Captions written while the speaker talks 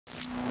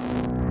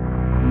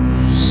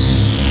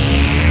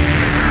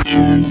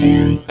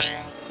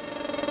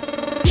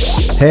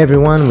Hey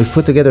everyone, we've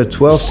put together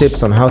 12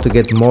 tips on how to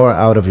get more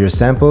out of your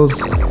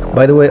samples.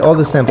 By the way, all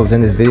the samples in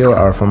this video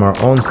are from our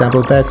own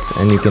sample packs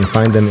and you can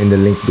find them in the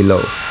link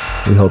below.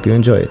 We hope you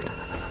enjoy it.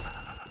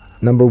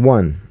 Number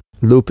 1.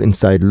 Loop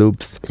inside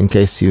loops. In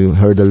case you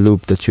heard a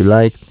loop that you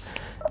liked,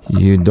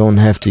 you don't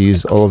have to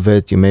use all of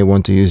it. You may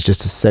want to use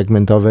just a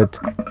segment of it.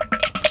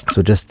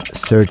 So just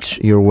search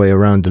your way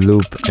around the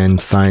loop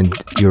and find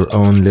your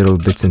own little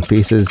bits and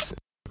pieces.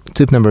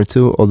 Tip number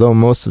 2, although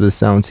most of the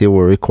sounds here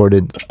were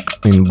recorded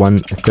in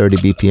 130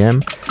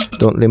 BPM,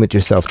 don't limit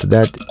yourself to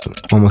that.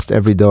 Almost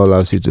every DAW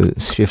allows you to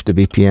shift the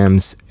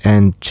BPMs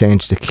and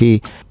change the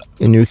key,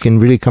 and you can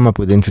really come up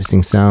with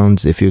interesting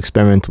sounds if you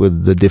experiment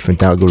with the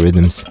different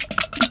algorithms.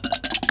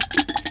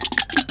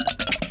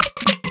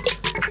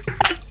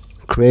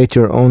 Create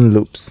your own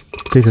loops.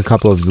 Pick a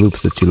couple of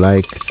loops that you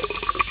like.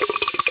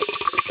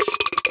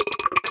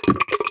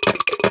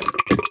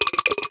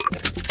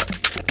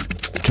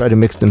 Try to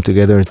mix them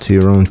together to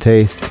your own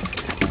taste,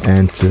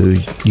 and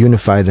to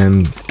unify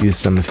them, use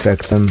some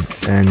effects on,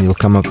 and you'll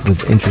come up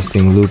with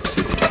interesting loops.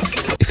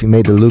 If you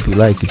made a loop you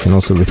like, you can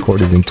also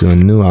record it into a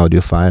new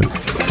audio file,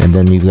 and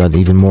then you've got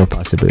even more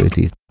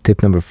possibilities.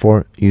 Tip number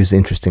 4, use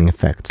interesting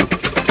effects.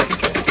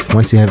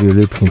 Once you have your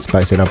loop, you can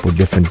spice it up with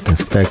different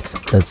effects.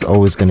 That's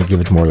always going to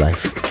give it more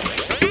life.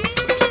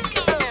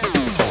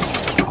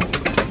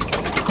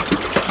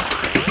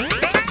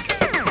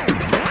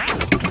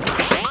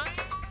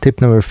 Tip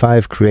number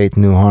 5, create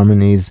new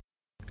harmonies.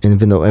 And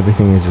even though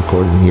everything is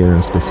recorded here in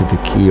a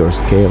specific key or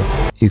scale,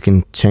 you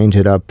can change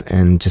it up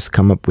and just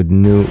come up with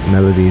new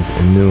melodies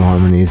and new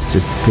harmonies.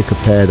 Just pick a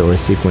pad or a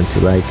sequence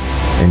you like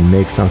and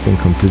make something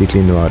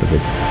completely new out of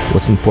it.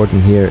 What's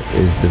important here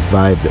is the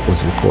vibe that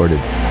was recorded,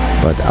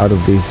 but out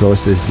of these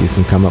sources you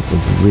can come up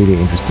with really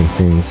interesting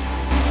things.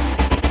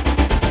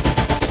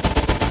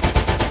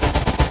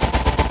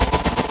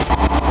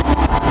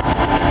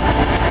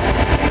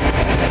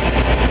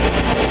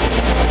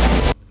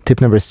 Tip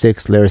number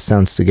 6, layer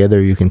sounds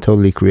together. You can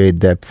totally create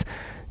depth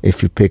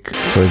if you pick,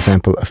 for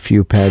example, a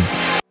few pads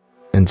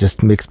and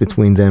just mix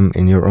between them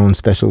in your own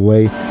special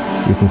way.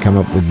 You can come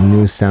up with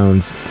new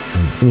sounds,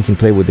 and you can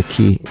play with the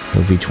key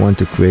of each one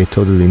to create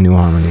totally new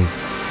harmonies.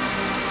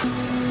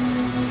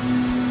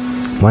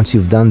 Once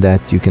you've done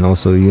that, you can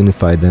also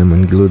unify them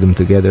and glue them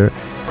together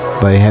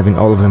by having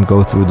all of them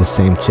go through the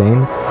same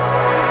chain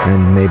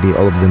and maybe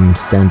all of them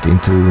sent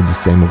into the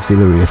same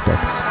auxiliary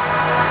effects.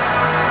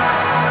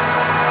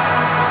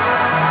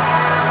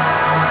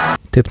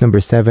 Tip number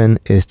 7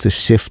 is to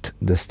shift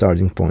the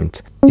starting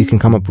point. You can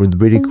come up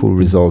with really cool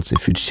results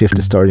if you shift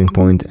the starting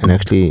point and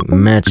actually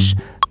match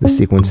the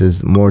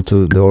sequences more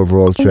to the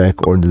overall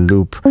track or the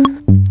loop.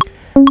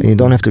 And you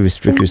don't have to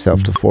restrict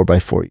yourself to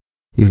 4x4.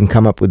 You can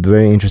come up with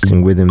very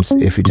interesting rhythms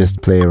if you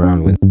just play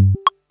around with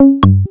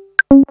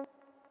it.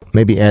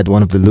 Maybe add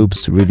one of the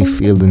loops to really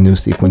feel the new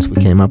sequence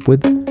we came up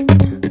with.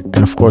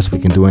 And of course we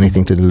can do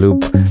anything to the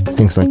loop,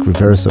 things like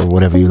reverse or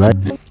whatever you like.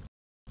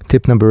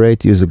 Tip number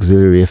 8, use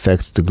auxiliary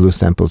effects to glue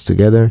samples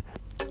together.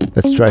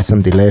 Let's try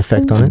some delay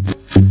effect on it.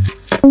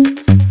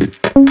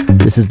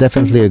 This is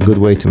definitely a good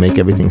way to make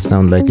everything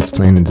sound like it's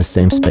playing in the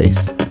same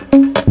space.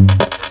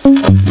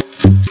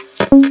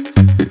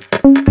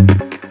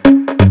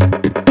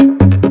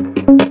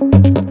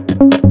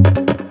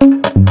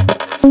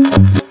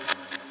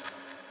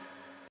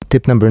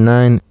 Tip number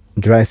 9,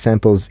 dry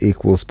samples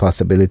equals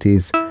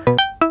possibilities.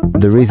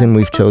 The reason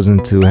we've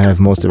chosen to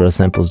have most of our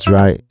samples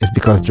dry is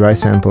because dry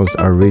samples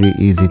are really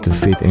easy to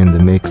fit in the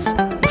mix.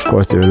 Of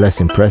course, they're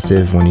less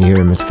impressive when you hear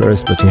them at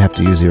first, but you have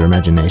to use your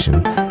imagination.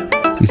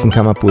 You can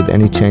come up with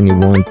any chain you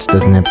want. It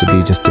doesn't have to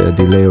be just a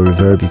delay or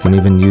reverb. You can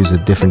even use a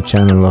different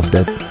channel of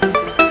that.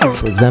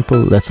 For example,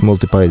 let's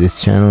multiply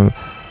this channel,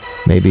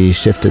 maybe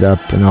shift it up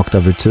an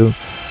octave or two,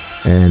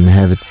 and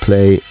have it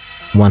play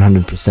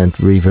 100%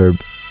 reverb.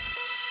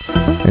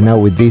 And now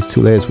with these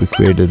two layers we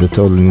created a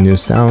totally new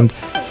sound.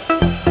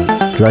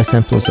 Dry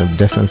samples are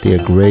definitely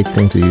a great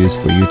thing to use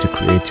for you to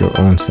create your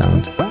own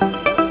sound.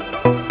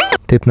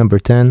 Tip number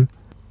 10,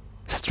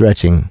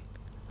 stretching.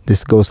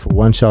 This goes for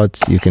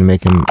one-shots. You can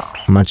make them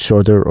much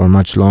shorter or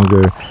much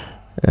longer.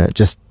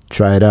 Just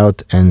try it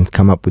out and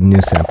come up with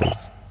new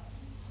samples.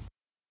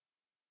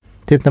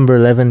 Tip number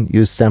 11,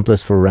 use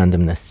samplers for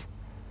randomness.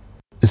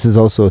 This is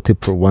also a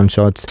tip for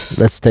one-shots.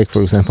 Let's take,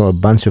 for example, a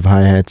bunch of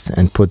hi-hats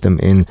and put them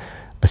in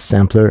a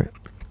sampler.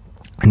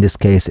 In this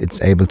case, it's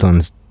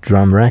Ableton's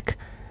drum rack.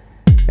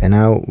 And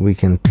now we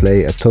can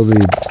play a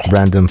totally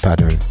random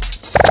pattern.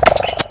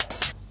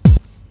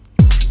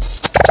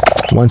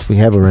 Once we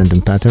have a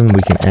random pattern,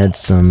 we can add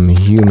some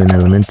human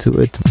element to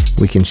it.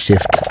 We can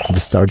shift the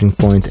starting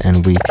point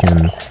and we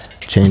can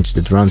change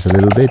the drums a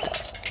little bit.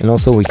 And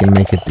also we can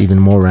make it even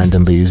more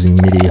random by using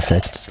MIDI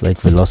effects like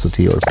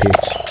velocity or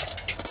pitch.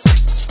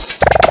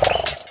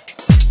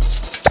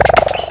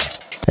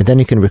 And then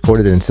you can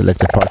record it and select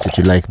the part that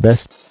you like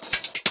best.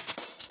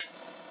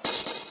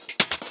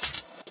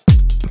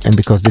 And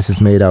because this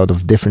is made out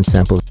of different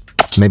samples,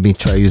 maybe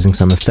try using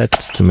some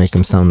effects to make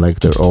them sound like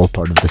they're all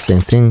part of the same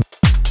thing.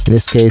 In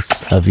this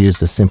case, I've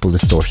used a simple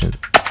distortion.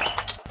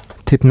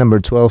 Tip number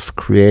 12,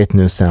 create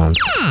new sounds.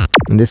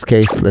 In this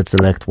case, let's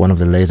select one of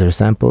the laser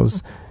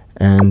samples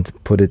and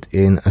put it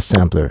in a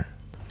sampler.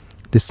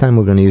 This time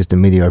we're going to use the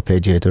MIDI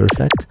arpeggiator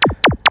effect,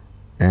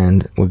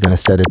 and we're going to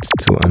set it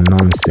to a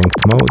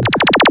non-synced mode.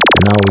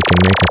 And now we can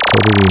make a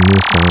totally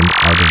new sound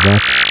out of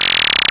that.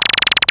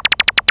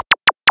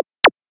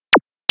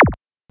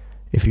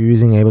 If you're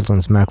using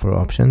Ableton's macro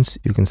options,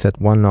 you can set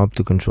one knob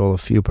to control a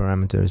few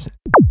parameters.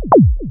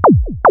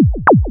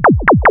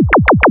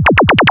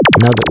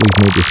 Now that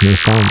we've made this new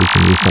sound, we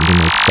can use something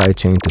like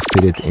sidechain to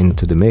fit it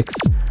into the mix.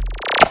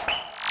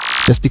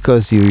 Just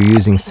because you're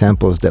using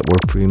samples that were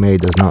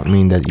pre-made does not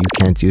mean that you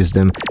can't use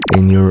them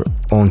in your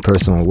own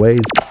personal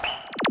ways.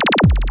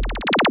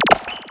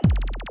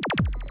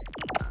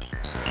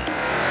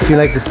 If you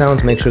like the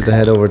sounds, make sure to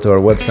head over to our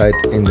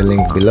website in the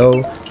link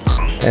below.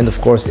 And of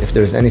course, if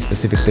there's any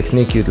specific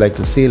technique you'd like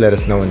to see, let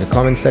us know in the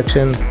comment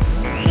section.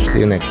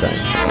 See you next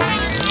time.